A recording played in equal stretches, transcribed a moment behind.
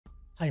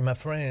Hi my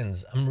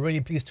friends, I'm really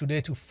pleased today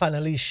to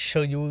finally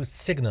show you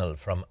signal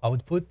from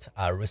output.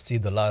 I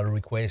received a lot of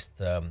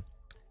requests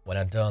when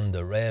I done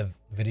the rev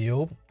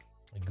video,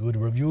 good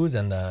reviews,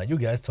 and you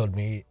guys told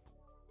me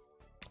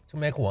to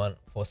make one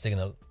for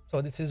signal.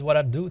 So this is what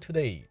I do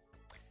today.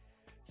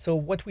 So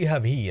what we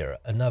have here,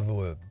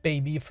 another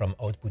baby from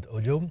Output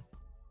Audio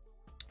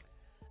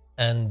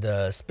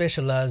and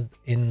specialized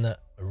in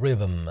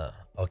rhythm.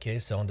 Okay,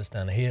 so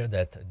understand here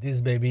that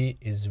this baby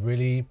is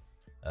really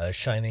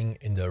shining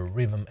in the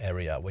rhythm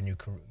area when you're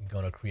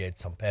gonna create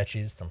some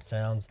patches, some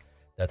sounds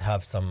that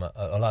have some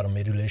a lot of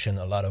modulation,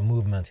 a lot of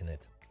movement in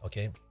it.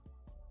 Okay,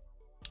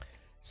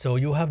 so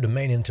you have the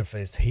main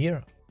interface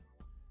here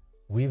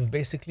with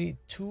basically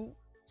two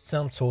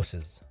sound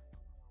sources.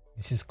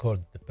 This is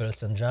called the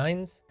pulse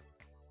engines.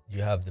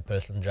 You have the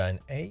pulse engine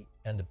A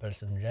and the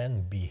pulse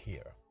engine B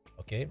here.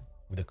 Okay,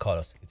 with the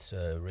colors, it's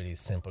really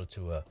simple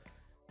to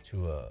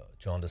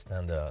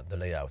understand the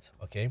layout.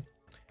 Okay.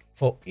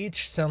 For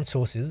each sound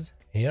sources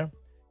here,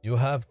 you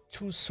have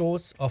two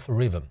sources of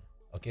rhythm.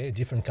 Okay,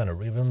 different kind of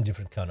rhythm,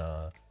 different kind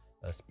of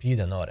speed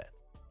and all that.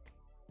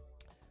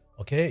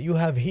 Okay, you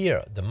have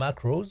here the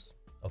macros.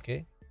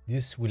 Okay,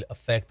 this will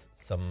affect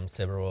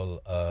several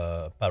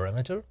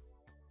parameter.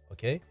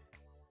 Okay,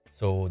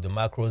 so the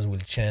macros will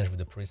change with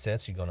the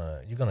presets.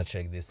 You're gonna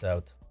check this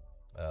out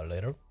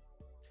later.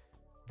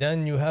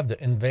 Then you have the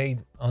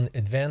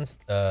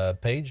advanced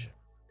page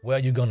where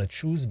you're gonna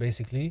choose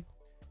basically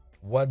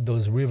what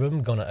those rhythm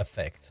gonna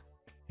affect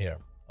here.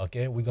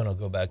 Okay, we're gonna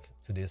go back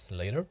to this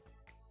later.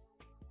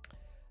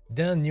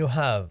 Then you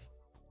have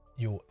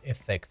your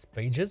effects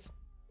pages.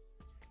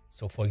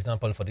 So for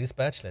example, for this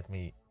patch, let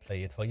me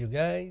play it for you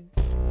guys.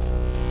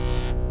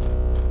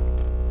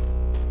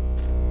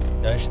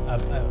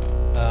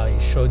 I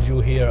showed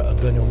you here a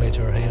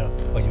goniometer here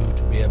for you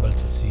to be able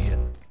to see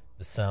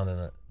the sound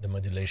and the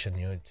modulation.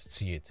 You need to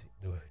see it,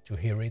 to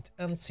hear it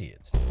and see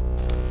it.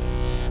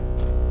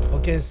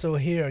 Okay, so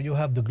here you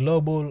have the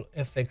global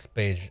effects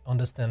page.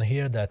 Understand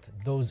here that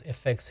those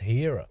effects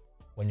here,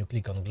 when you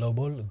click on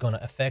global, gonna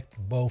affect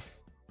both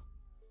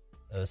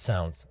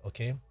sounds.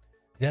 Okay,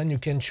 then you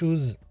can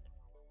choose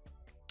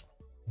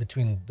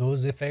between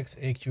those effects: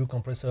 AQ,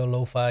 compressor,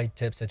 lo-fi,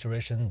 tape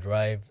saturation,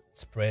 drive,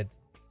 spread,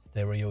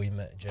 stereo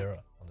imager.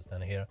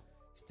 Understand here,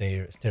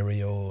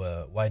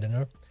 stereo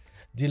widener,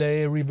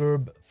 delay,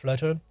 reverb,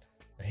 flutter.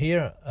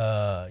 Here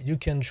you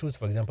can choose.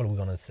 For example, we're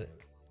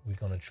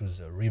gonna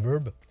choose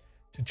reverb.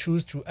 To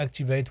choose to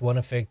activate one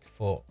effect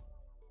for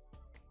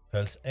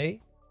pulse A,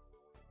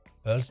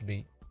 pulse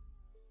B,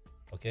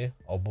 okay,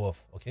 or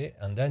both. Okay,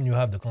 and then you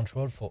have the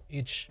control for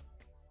each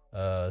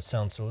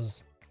sound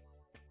source.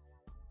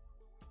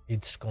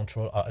 Each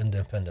control are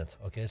independent.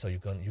 Okay, so you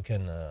can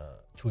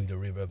tweak the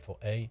reverb for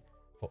A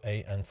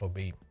and for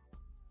B.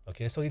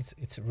 Okay, so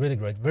it's really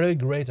great, very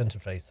great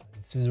interface.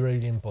 This is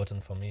really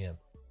important for me.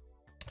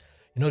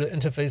 You know, the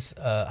interface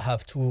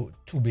have two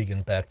big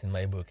impact in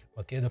my book.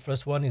 Okay, the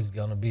first one is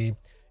gonna be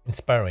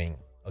inspiring.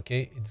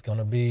 Okay, it's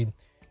gonna be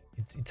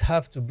it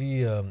have to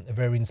be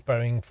very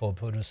inspiring for a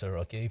producer.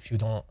 Okay, if you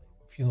don't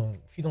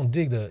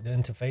dig the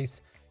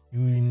interface,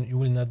 you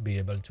will not be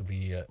able to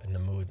be in the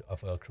mood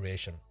of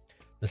creation.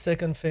 The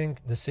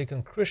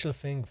second crucial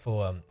thing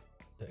for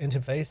the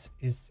interface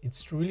is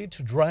it's really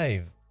to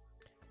drive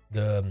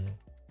the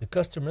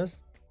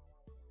customers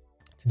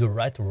to the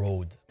right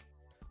road.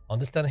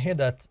 Understand here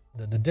that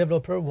the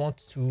developer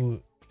wants to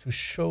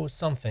show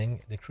something.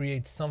 They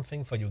create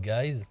something for you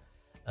guys,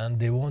 and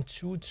they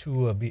want you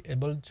to be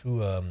able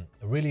to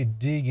really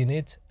dig in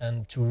it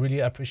and to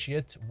really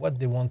appreciate what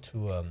they want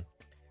to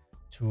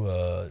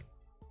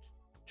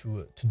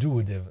do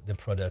with the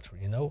product,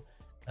 you know.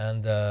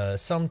 And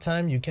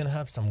sometimes you can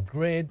have some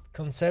great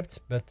concepts,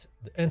 but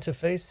the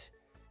interface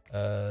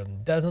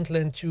doesn't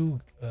let you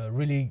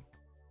really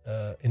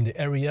in the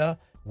area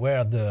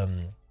where the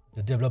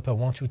developer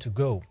wants you to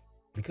go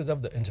because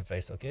of the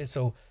interface. Okay,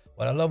 so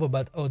what I love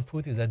about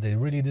Output is that they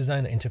really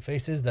design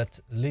interfaces that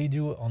lead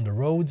you on the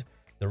road,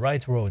 the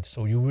right road,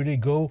 so you really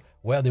go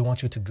where they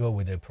want you to go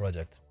with their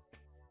project.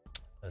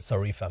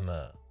 Sorry if I'm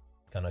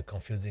kind of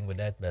confusing with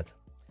that, but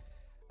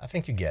I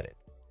think you get it.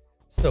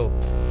 So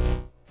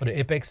for the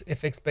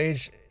effects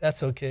page,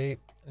 that's okay.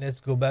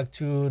 Let's go back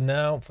to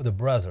now for the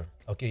browser.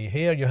 Okay,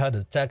 here you have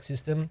the tag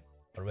system,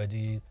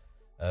 already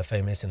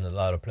famous in a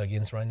lot of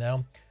plugins right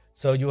now.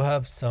 So you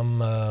have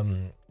some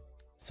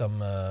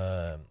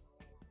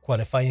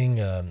qualifying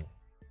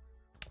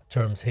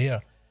terms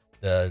here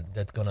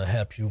that's gonna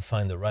help you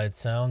find the right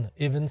sound.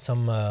 Even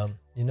some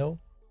you know,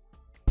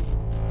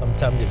 some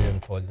time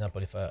dividend. For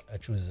example, if I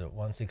choose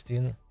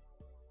 116, here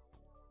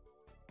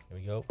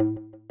we go.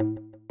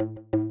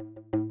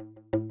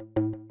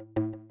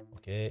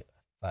 Okay,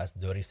 fast,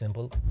 dirty,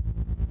 simple.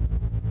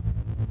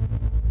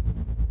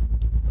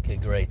 Okay,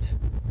 great.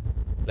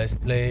 Let's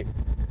play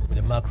with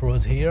the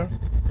macros here.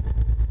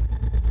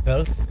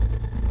 Pulse,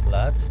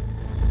 flat,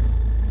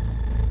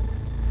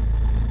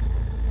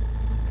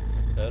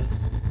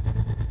 pulse,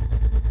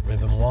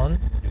 rhythm 1.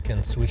 You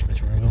can switch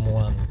between rhythm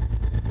 1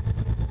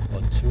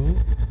 or 2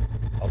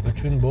 or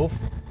between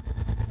both.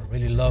 I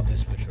really love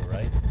this feature,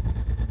 right?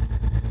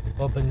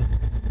 Open,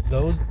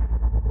 closed.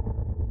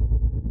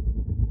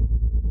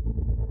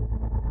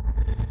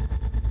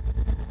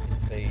 In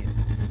phase,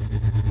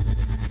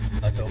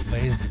 out of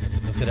phase.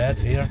 Look at that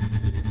here.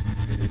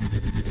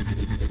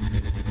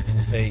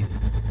 In phase.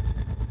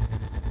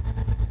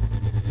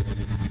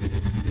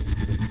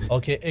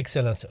 Okay,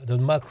 excellent. The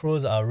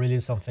macros are really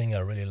something I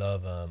really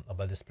love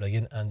about this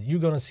plugin, and you're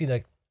gonna see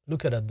that.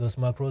 Look at those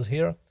macros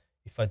here.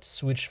 If I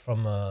switch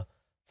from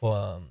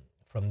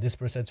this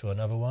preset to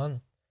another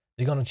one,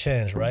 they're gonna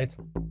change, right?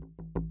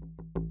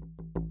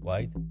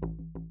 Wide,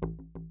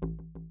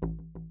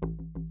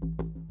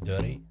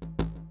 dirty,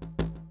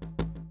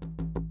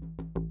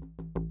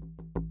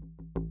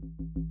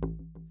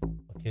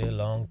 okay,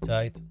 long,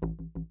 tight.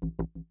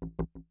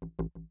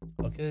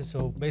 Okay,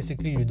 so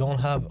basically you don't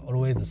have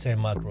always the same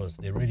macros.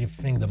 They really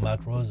think the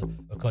macros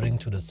according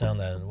to the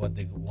sound and what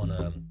they want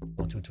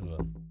you to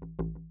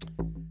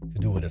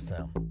do with the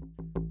sound.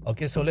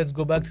 Okay, so let's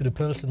go back to the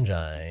Pulse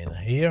Engine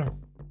here.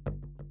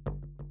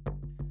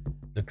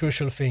 The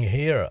crucial thing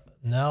here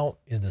now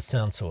is the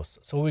sound source.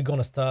 So we're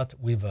gonna start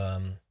with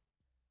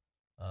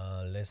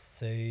let's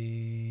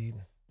say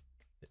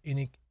the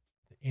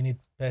init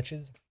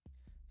patches.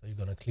 So you're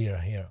gonna clear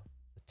here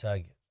the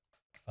tag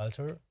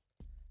filter.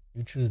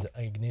 You choose the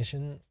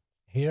ignition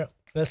here.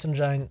 Pulse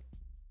Engine,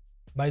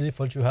 by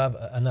default, you have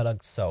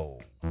analog saw.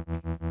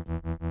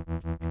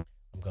 I'm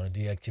gonna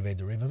deactivate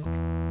the rhythm.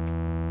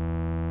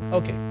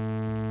 Okay.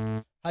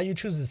 How you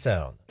choose the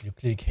sound? You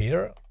click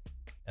here,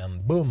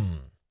 and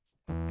boom.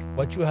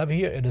 What you have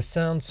here is the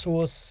sound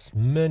source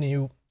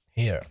menu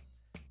here.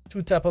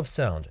 Two type of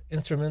sound: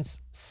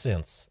 instruments,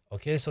 synths.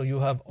 Okay, so you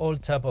have all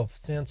type of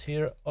synths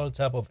here, all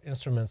type of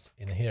instruments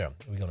in here.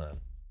 We're gonna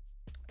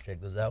check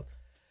those out.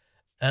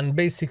 And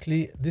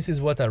basically, this is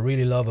what I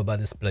really love about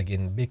this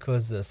plugin,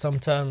 because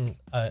sometimes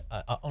I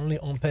only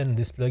open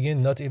this plugin,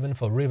 not even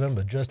for rhythm,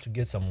 but just to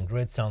get some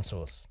great sound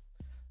source.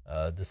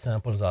 The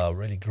samples are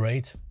really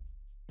great,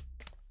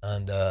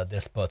 and they're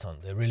spot on.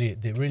 They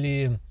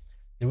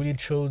really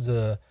chose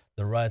the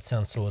right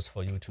sound source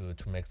for you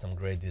to make some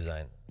great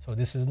design. So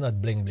this is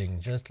not bling bling,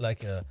 just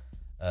like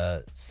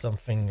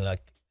something like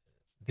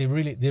they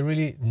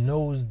really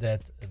knows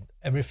that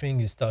everything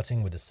is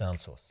starting with the sound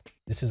source.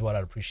 This is what I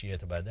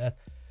appreciate about that.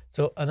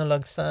 So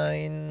analog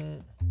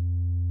sign,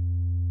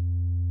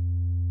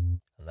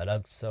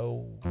 analog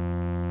saw,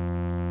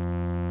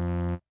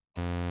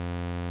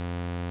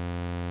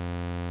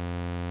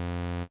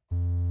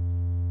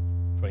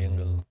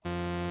 triangle,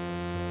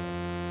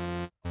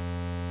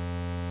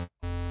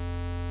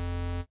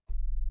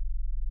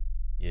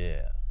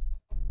 yeah.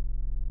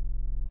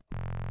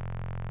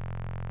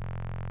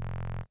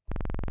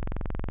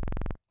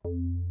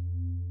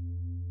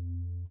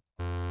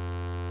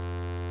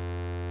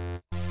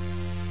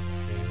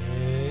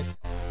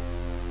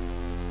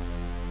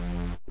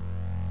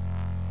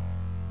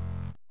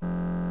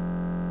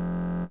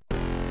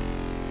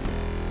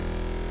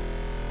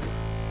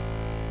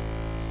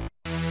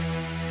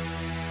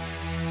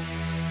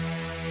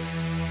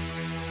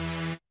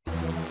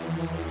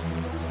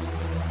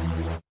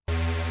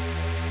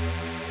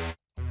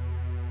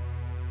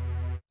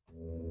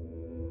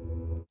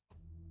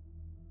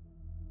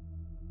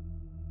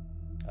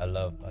 I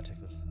love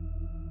particles.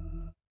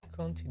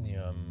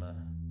 Continuum.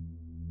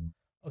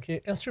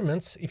 Okay,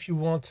 instruments, if you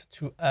want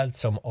to add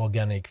some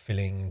organic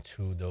feeling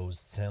to those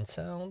synth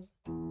sounds.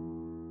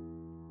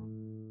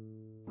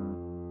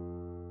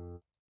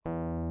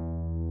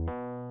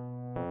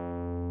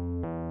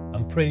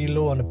 I'm pretty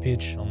low on the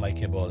pitch on my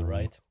keyboard,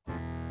 right?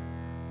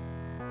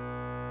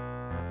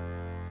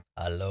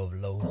 I love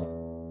lows.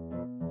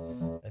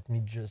 Let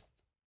me just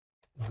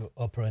go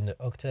upper in the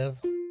octave.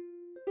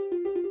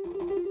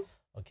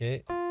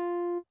 Okay.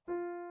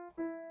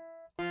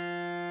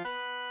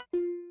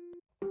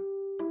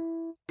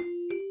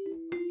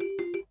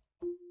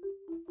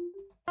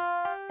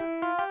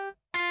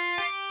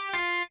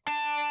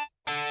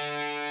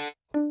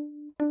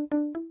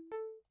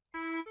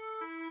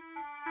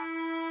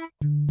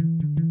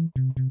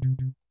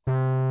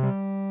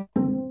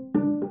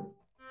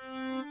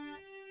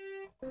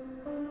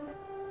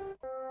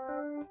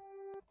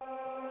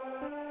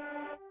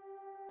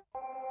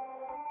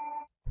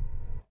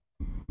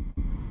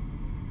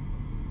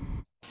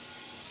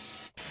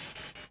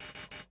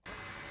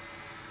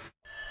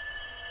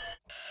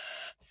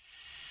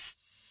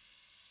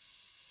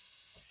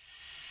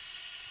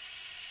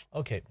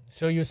 Okay,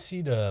 so you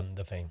see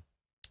the thing.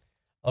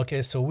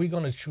 Okay, so we're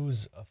gonna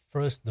choose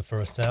first the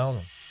first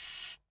sound,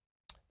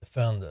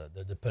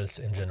 the Pulse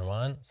Engine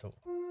one. So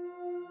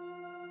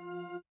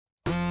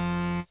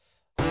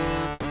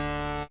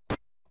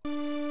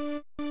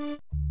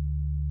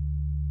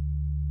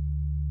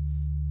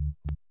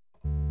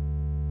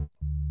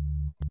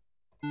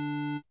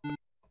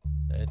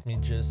let me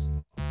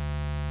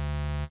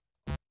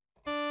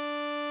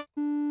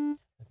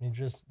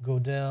just go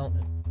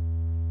down.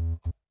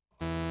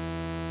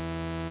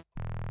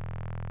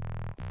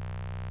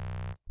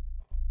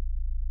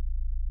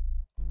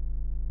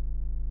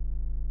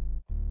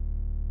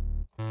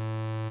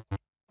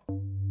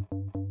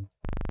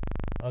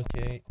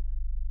 Okay.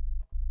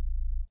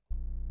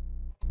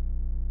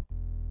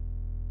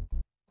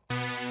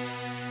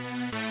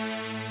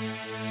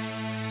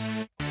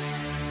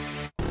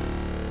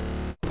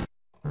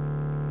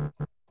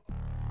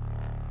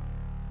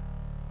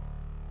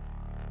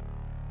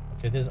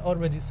 Okay, there's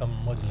already some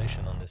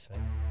modulation on this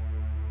thing.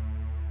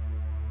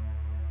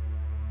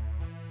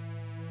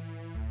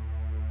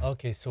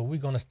 Okay, so we're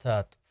gonna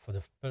start for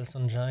the pulse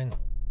engine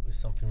with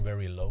something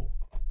very low.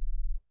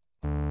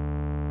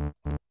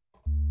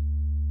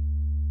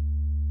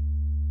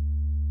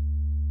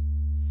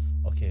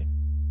 Okay,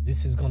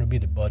 this is gonna be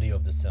the body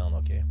of the sound,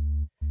 okay?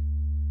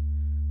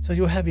 So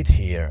you have it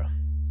here.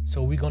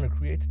 So we're gonna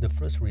create the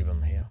first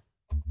rhythm here.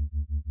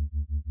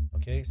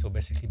 Okay, so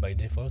basically by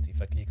default,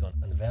 if I click on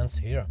advanced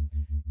here,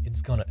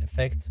 it's gonna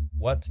affect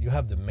what you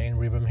have: the main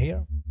rhythm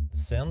here, the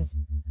sounds,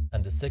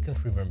 and the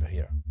second rhythm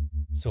here.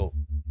 So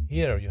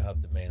here you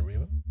have the main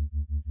rhythm,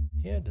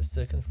 here the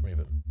second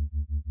rhythm,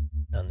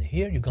 and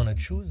here you're gonna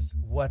choose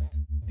what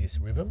this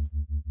rhythm,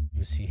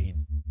 you see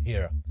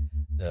here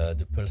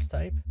the pulse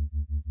type,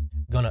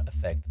 gonna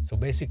affect. So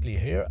basically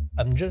here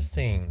I'm just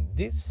saying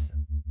this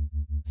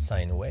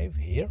sine wave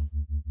here,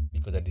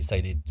 because I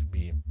decided to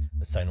be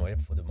a sine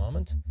wave for the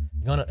moment,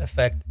 gonna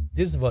affect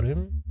this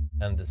volume,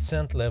 and the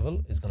scent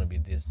level is gonna be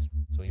this.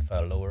 So if I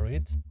lower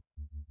it,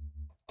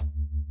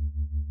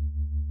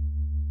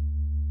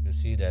 you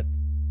see that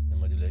the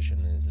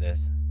modulation is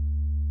less.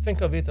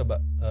 Think of it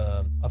about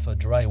of a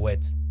dry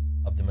wet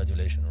of the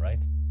modulation,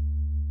 right?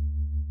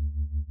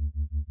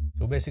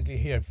 So basically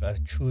here, if I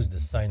choose the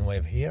sine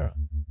wave here,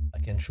 I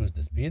can choose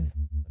the speed.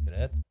 Look at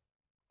that.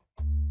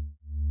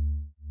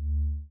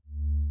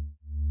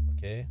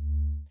 Okay.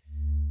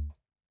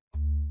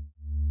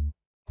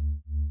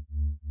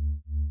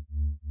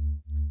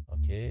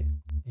 Okay,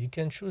 you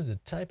can choose the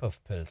type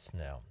of pulse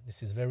now.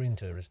 This is very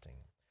interesting.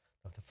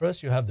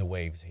 First, you have the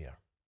waves here.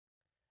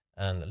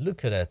 And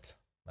look at that,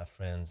 my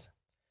friends.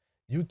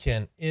 You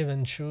can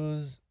even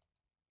choose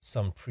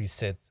some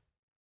preset.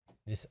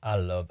 This I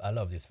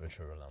love this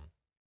virtual alarm.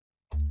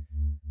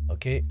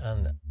 Okay,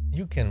 and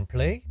you can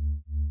play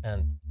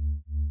and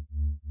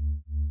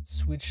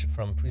switch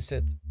from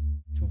preset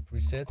to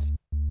preset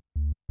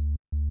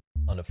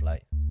on the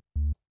fly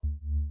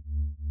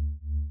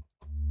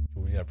to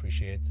really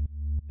appreciate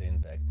the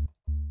impact.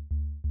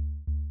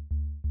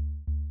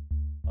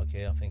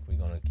 Okay, I think we're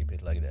gonna keep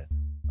it like that.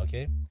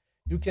 Okay,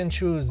 you can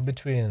choose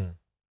between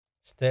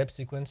step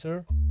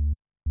sequencer.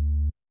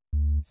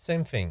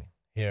 Same thing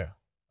here.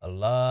 A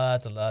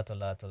lot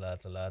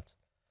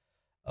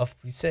of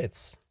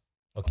presets.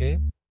 Okay,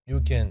 you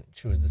can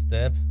choose the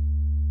step.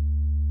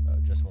 I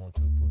just want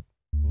to put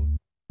boop,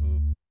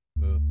 boop,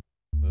 boop,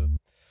 boop.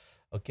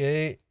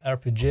 Okay,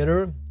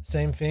 arpeggiator,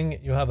 same thing.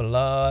 You have a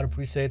lot of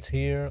presets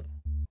here.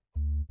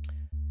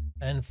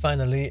 And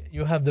finally,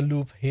 you have the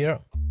loop here.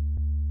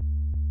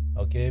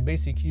 Okay,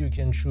 basically you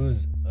can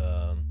choose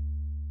to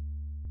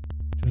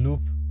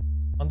loop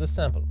on the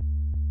sample.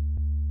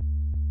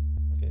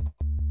 Okay,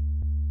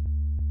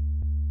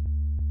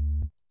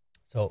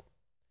 so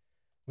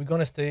we're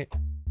gonna stay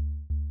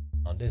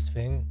on this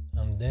thing,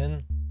 and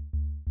then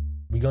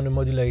we're gonna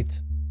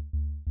modulate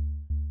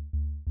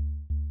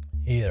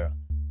here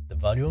the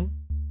volume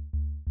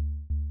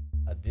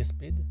at this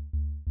speed.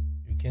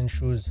 You can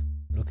choose,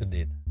 look at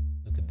it,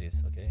 look at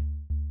this, okay,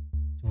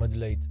 to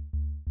modulate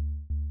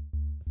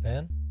the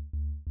pen.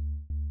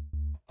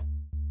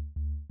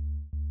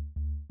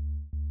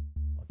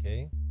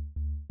 Okay,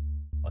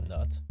 or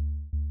not.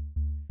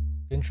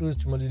 You can choose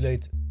to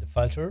modulate the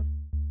filter.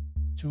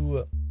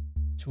 To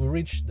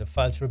reach the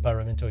filter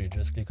parameter, you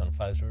just click on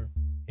filter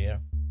here,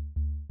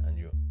 and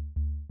you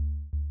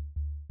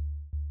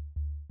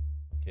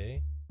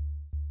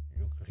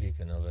click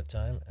another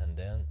time, and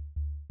then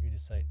you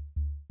decide.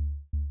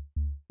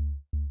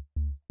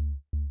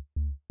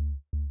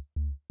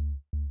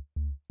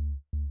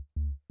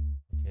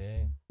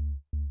 Okay,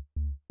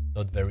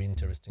 not very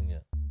interesting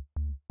yet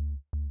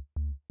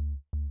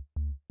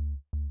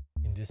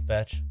in this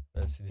patch,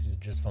 but this is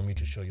just for me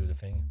to show you the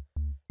thing.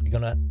 We're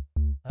gonna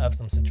have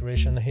some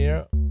saturation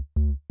here.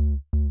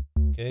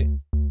 Okay,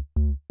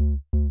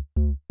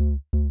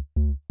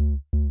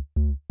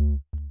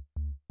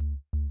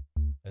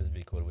 let's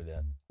be cool with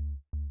that.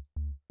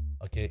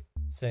 Okay,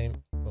 same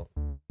for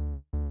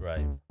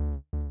drive.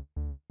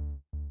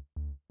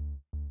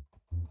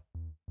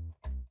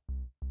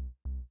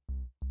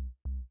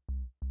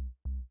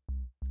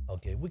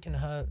 Okay, we can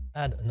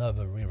add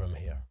another rhythm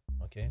here.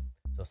 Okay,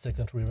 so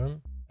second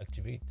rhythm,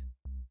 activate.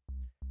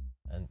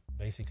 And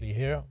basically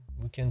here,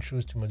 we can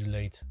choose to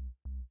modulate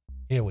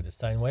here with the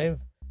sine wave.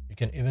 You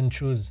can even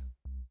choose,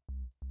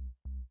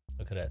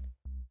 look at that,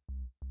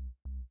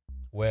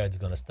 where it's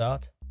gonna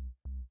start.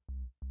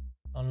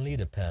 Only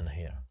the pen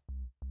here.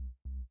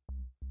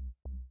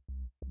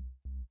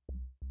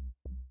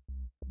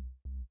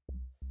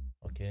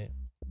 Okay,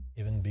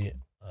 even be,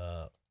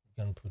 you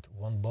can put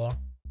one bar.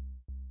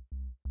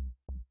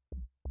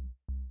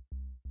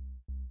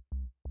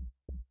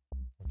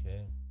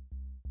 Okay.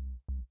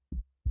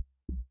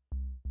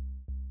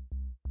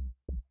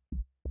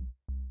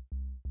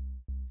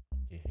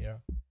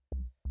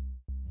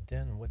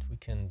 then what we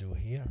can do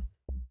here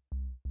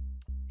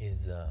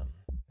is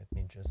let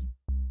me just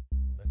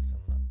back some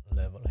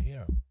level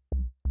here.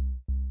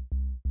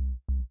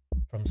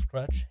 From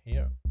scratch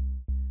here,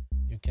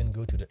 you can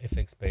go to the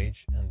Thks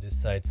page and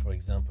decide, for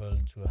example,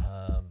 to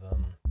have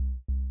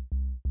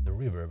the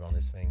reverb on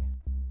this thing.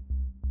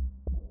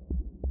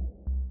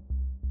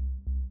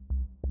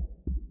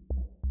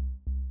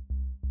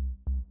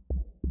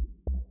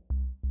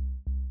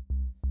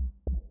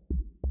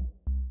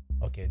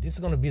 Okay, this is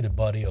going to be the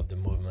body of the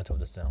movement of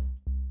the sound.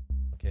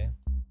 Okay,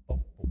 pop,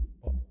 pop,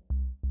 pop.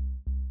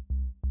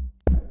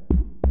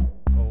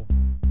 Oh,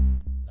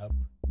 up.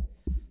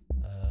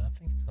 I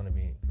think it's going to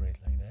be great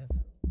like that.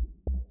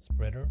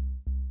 Spreader.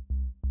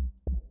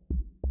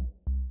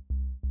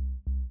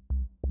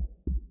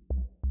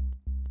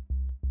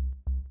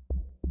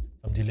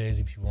 Some delays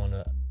if you want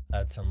to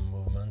add some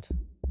movement.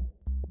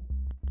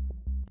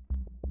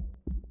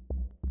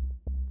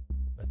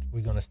 But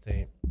we're going to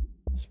stay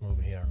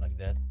smooth here like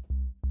that.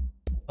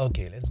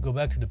 Okay, let's go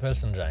back to the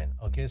pulse engine.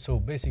 Okay, so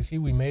basically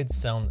we made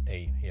sound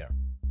A here.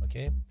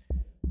 Okay,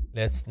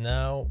 let's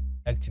now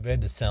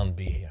activate the sound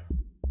B here.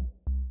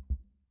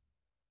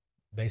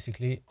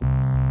 Basically,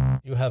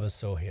 you have a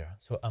saw here.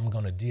 So I'm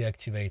gonna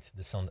deactivate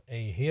the sound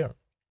A here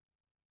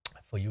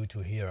for you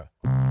to hear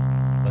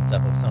what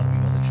type of sound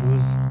we're gonna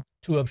choose.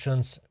 Two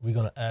options. We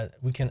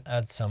can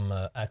add some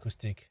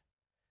acoustic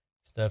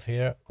stuff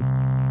here.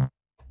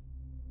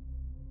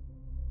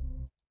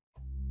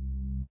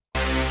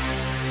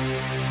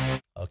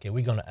 Okay,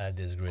 we're gonna add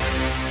this grid.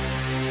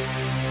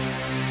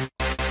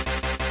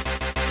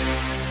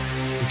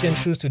 You can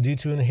choose to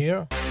detune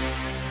here.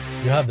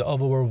 You have the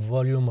overall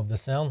volume of the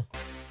sound.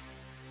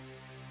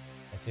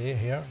 Okay,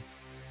 here.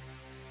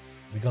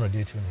 We're gonna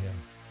detune here.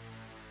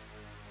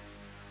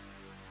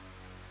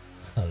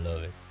 I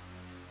love it.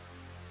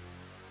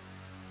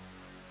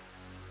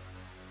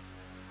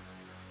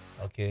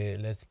 Okay,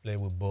 let's play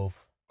with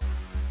both.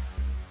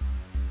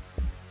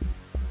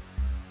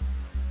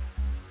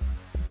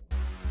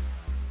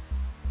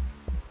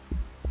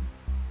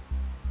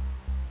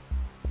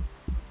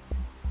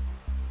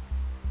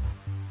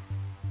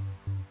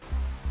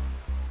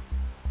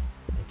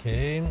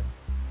 Okay,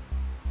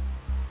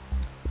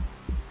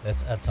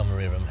 let's add some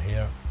rhythm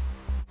here.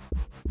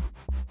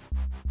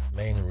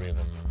 Main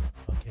rhythm.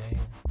 Okay.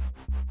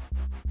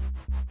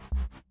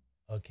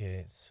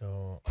 Okay,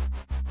 so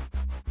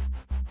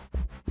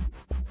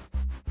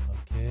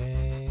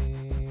okay,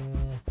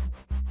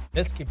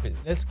 let's keep it.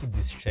 Let's keep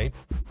this shape.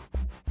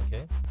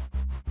 Okay,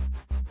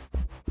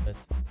 but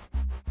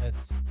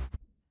let's.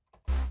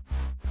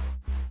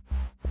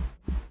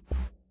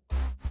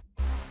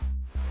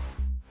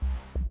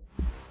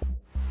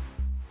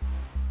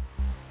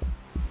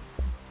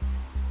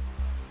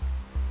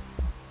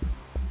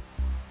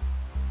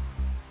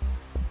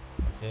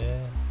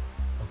 Okay,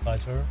 some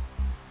filter.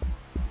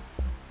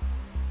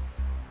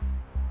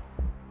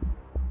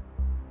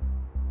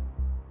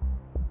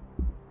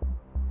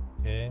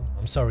 Okay,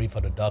 I'm sorry for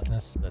the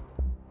darkness, but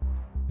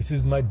this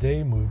is my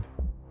day mood.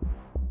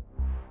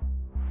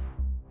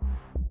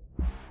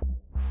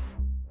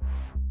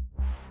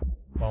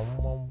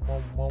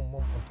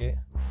 Okay.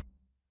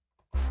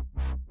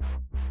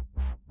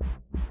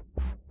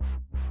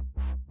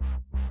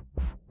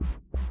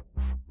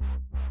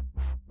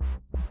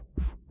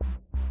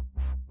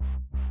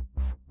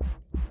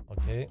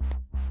 Okay.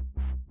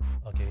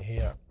 Okay,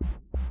 here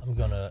I'm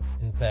gonna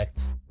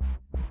impact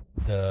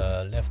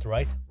the left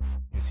right.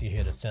 You see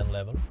here the send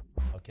level.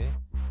 Okay,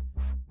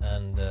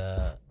 and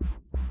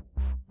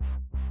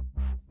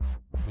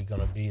we're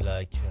gonna be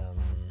like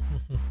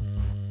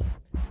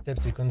step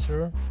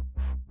sequencer.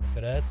 Look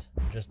at that,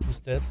 just 2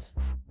 steps.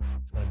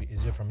 It's gonna be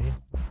easier for me.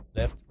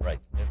 Left, right,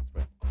 left,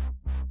 right.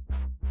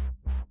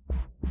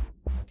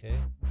 Okay.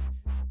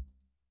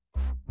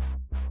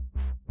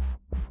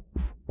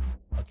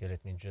 Okay,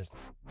 let me just.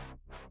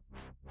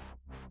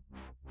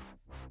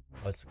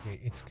 Oh, it's okay.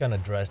 It's kind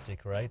of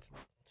drastic, right?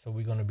 So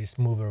we're gonna be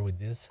smoother with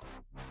this.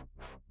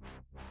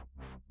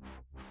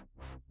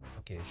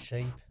 Okay,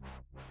 shape.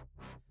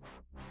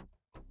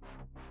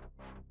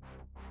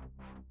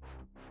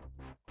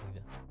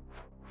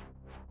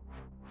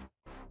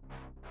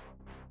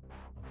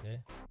 Okay.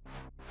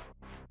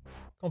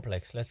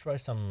 Complex. Let's try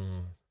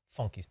some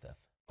funky stuff.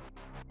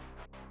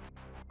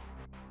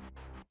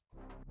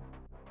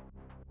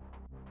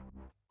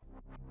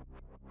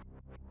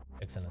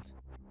 Excellent.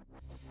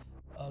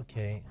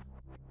 Okay.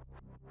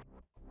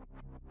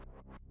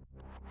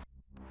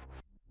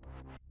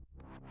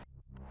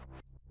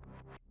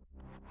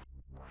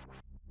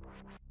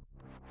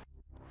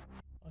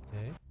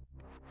 Okay.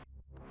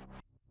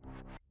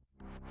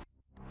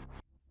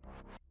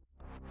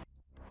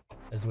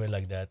 Let's do it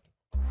like that.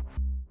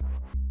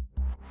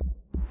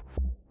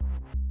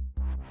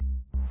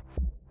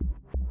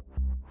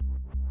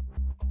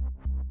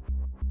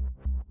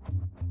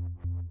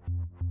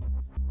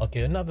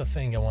 Okay, another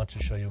thing I want to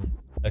show you.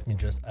 Let me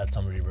just add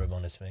some reverb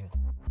on this thing.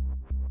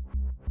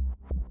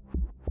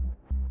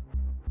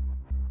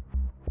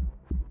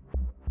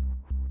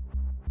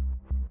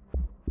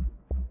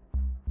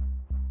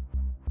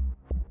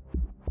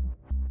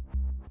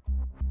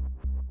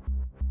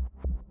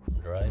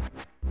 right?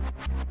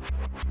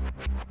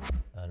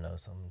 I know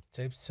some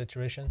tape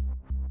saturation.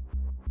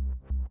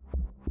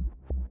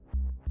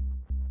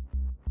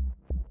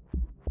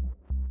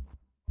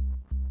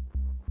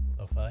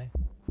 Lo-fi.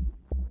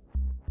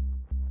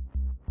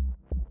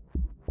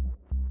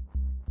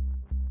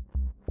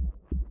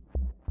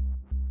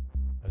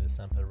 Have the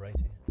sample right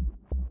here.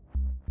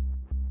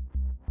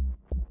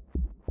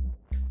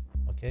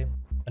 Okay.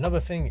 Another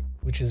thing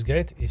which is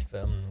great is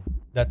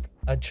that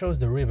I chose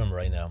the rhythm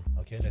right now.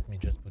 Okay, let me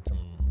just put some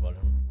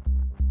volume.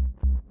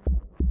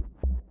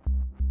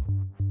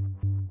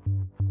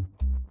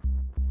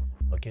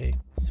 Okay,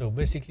 so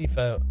basically if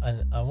I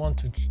want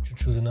to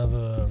choose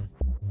another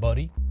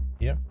body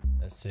here,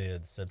 let's say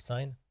the sub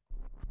sign.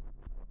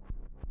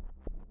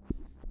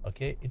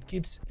 Okay, it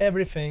keeps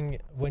everything.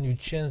 When you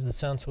change the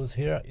sound source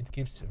here, it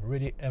keeps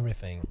really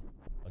everything.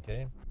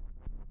 Okay,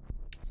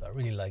 so I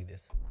really like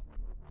this.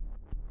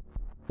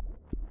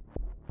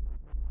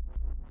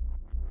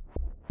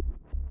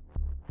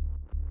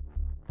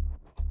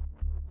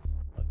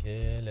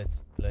 Okay,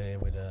 let's play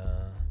with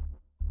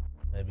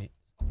maybe.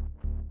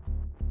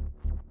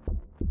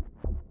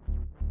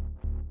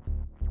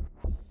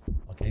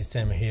 Okay,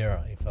 same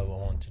here. If I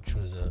want to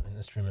choose an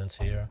instrument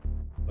here,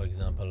 for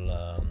example,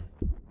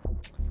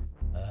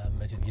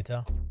 muted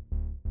guitar,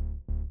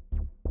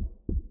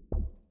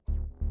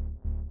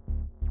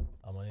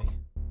 harmonic.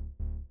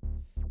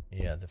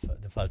 Yeah,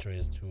 the filter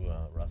is too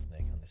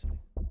roughneck on this thing.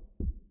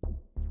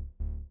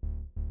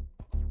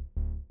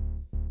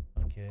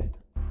 Okay.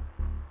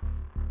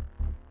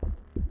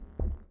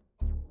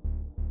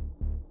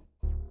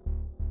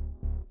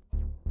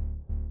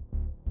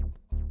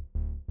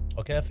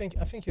 Okay, I think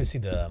you see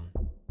the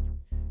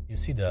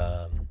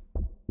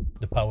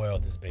power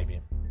of this baby.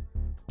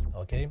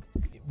 Okay,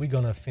 we're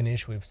gonna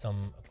finish with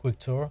some quick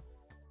tour.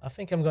 I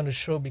think I'm gonna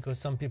show, because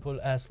some people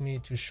asked me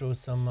to show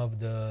some of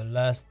the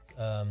last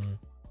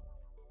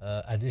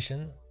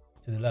addition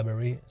to the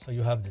library. So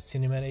you have the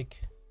cinematic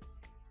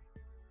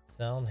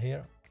sound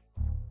here.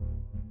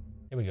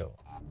 Here we go.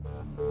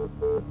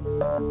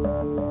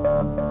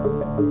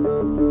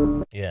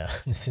 Yeah,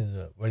 this is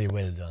very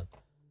well done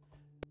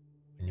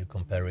when you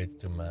compare it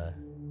to my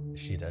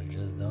sheet I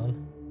just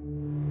done.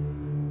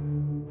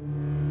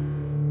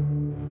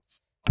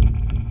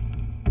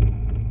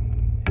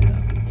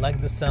 Yeah, like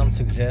the sound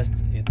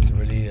suggests, it's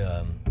really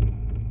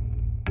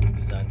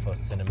designed for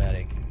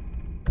cinematic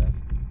stuff.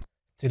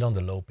 Still on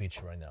the low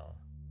pitch right now.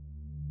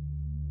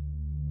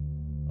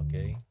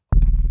 Okay.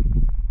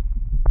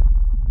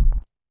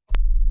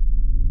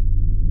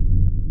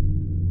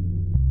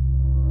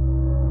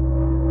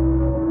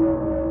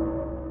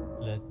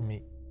 Let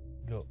me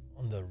go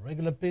on the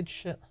regular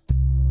pitch. Okay,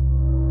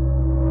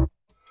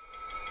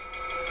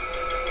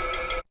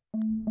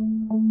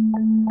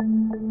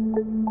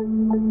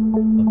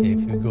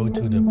 if you go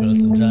to the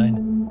Pulse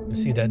Engine, you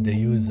see that they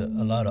use a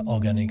lot of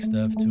organic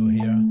stuff too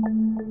here.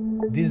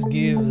 This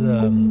gives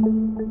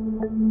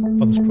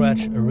from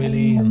scratch a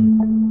really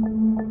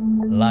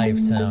live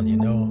sound, you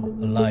know,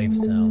 a live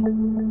sound.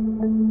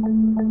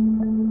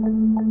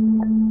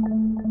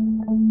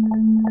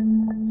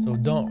 So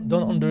don't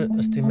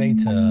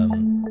underestimate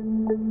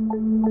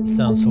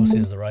sound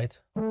sources, right?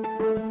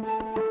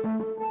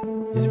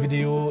 This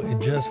video is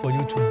just for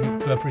you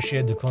to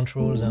appreciate the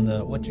controls and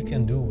what you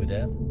can do with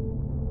that.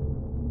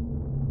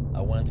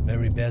 I went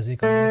very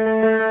basic on this.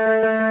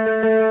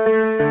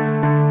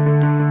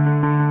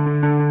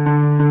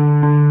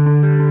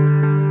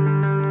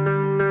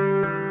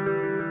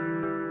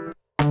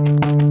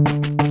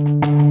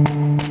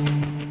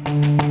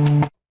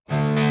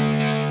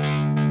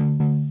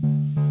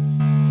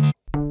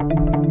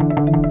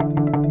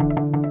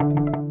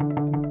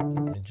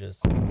 Let me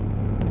just...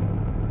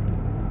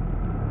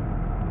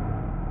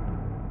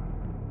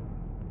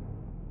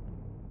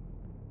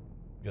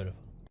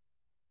 Beautiful.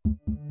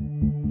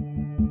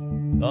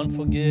 Don't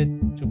forget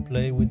to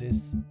play with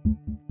this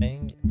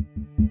thing.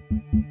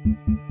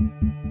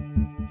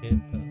 Okay,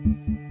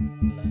 pulse,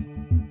 flat.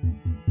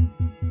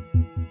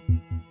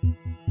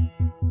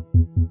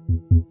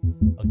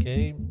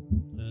 Okay,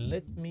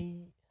 let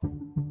me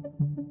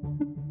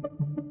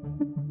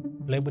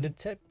play with the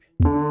tape.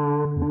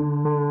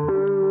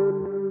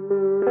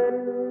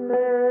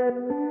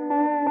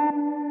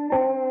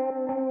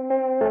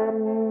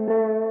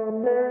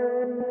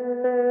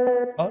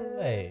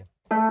 Olé.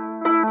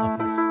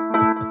 Okay.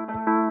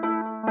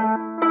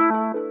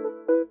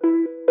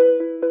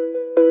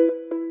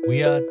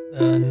 We are at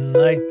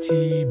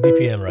 90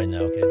 BPM right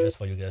now, okay, just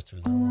for you guys to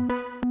know.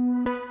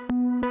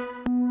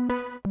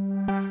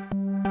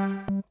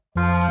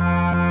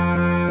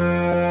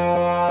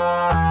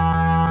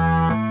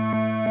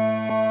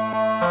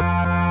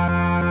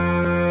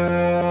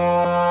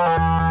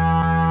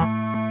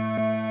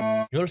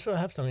 You also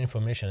have some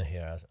information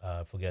here, as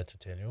I forgot to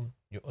tell you.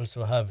 You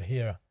also have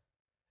here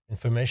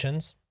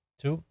informations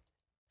to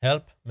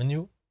help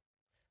menu.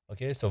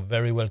 Okay, so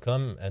very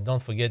welcome. And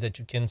don't forget that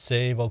you can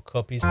save or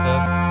copy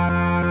stuff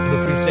to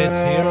the presets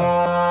here.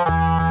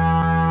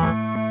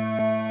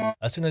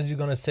 As soon as you're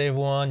gonna save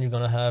one, you're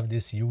gonna have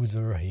this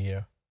user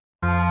here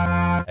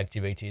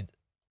activated.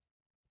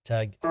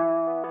 Tag.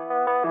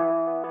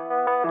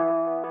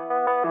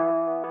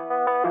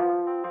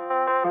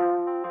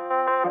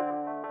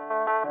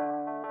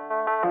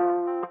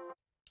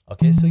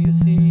 Okay, so you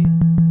see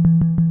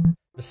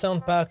the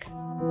sound pack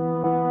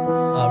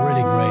are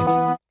really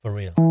great for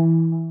real.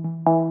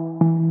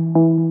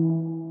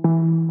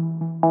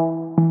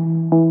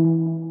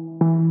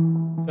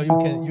 So you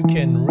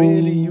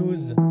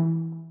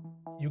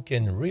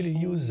can really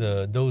use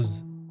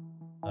those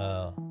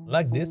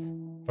like this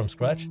from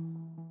scratch,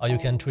 or you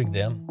can tweak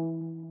them.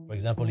 For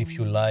example, if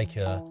you like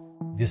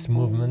this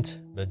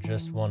movement but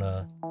just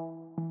wanna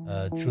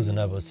choose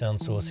another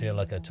sound source here,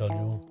 like I told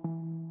you.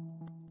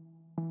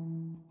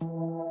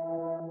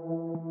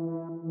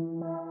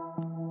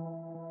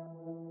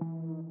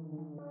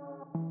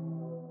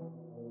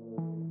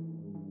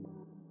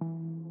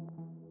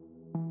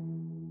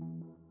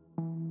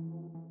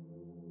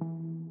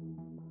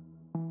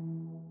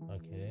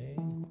 Okay,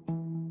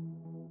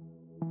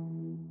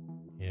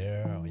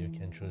 here, or you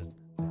can choose.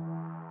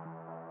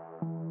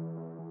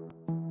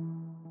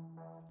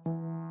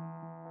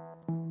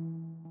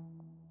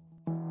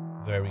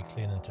 Very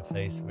clean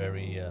interface,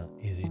 very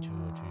easy to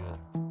use.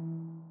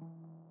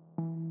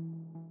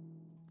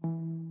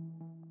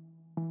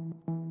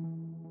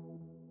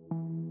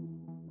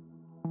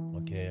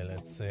 Okay,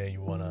 let's say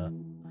you wanna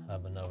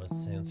have another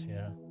sense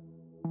here,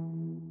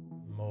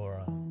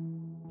 more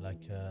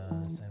like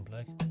sound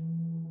black.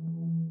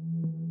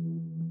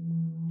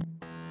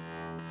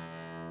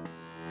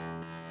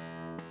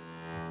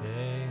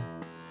 Okay.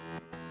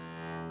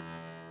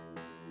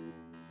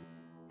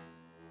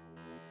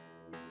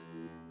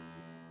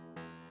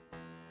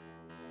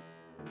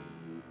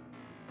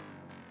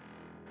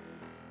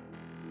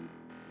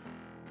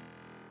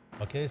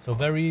 Okay, so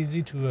very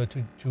easy to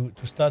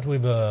start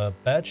with a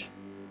patch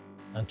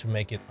and to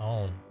make it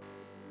on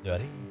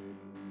dirty.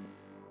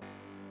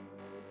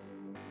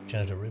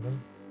 Change the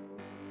rhythm.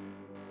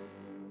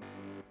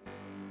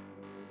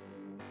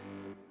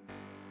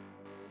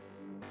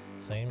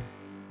 Same.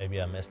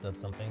 Maybe I messed up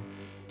something.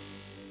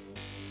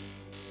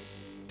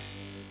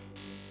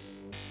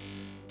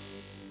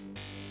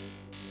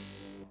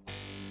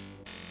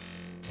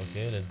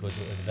 Okay, let's go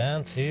to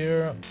advanced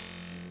here.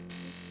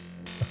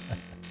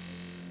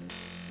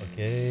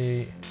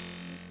 Okay.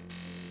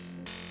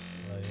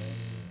 Lion,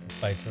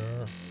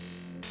 fighter.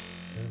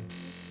 Good.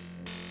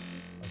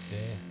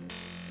 Okay.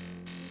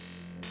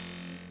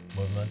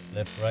 Movement,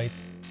 left, right.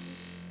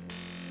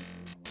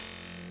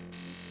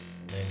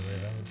 Main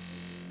rhythm.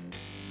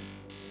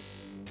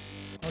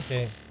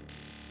 Okay.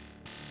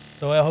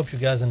 So I hope you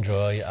guys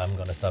enjoy. I'm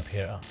gonna stop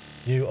here.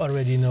 You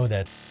already know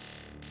that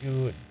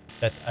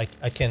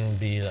I can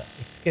be, it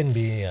can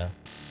be a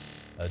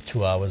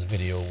 2 hours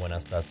video when I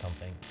start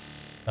something.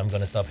 So I'm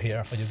gonna stop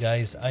here for you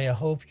guys. I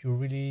hope you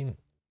really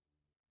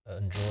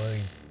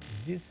enjoyed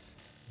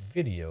this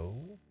video.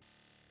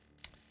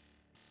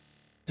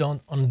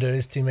 Don't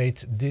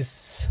underestimate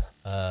this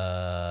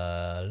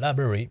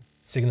library,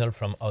 signal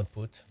from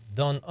output.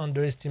 Don't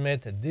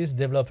underestimate this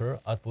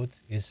developer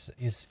output. Is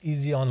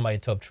easy on my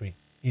top 3,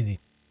 easy.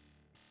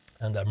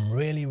 And I'm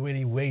really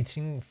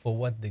waiting for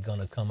what they're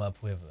gonna come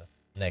up with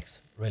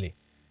next. Really,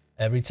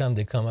 every time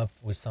they come up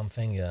with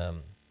something,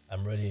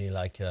 I'm really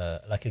like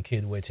a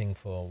kid waiting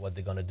for what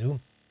they're gonna do.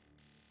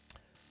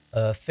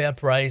 Fair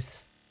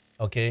price,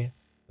 okay.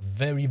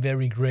 Very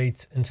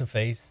great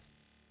interface,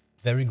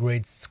 very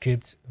great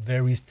script,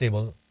 very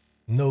stable,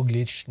 no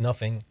glitch,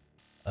 nothing.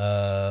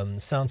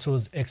 Sound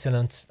source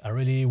excellent. I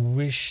really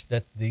wish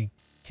that they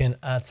can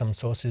add some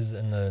sources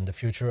in the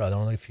future. I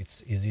don't know if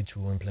it's easy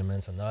to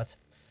implement or not.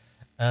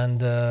 And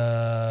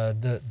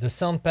the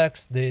sound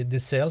packs, the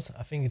sales,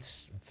 I think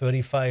it's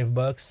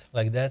 $35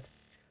 like that.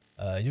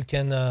 You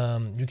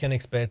can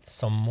expect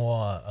some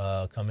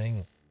more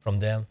coming from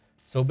them.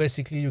 So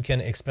basically, you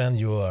can expand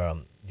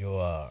your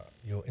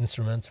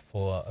instrument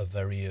for a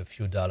very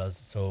few dollars.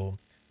 So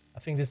I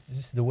think this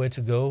is the way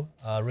to go.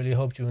 I really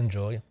hope you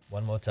enjoy.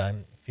 One more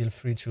time, feel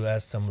free to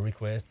ask some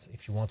requests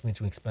if you want me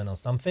to expand on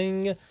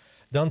something.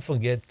 Don't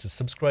forget to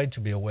subscribe to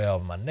be aware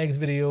of my next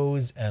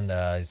videos. And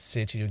I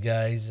say to you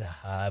guys,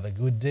 have a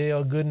good day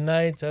or good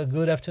night or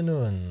good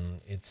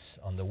afternoon. It's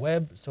on the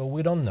web, so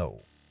we don't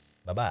know.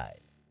 Bye-bye.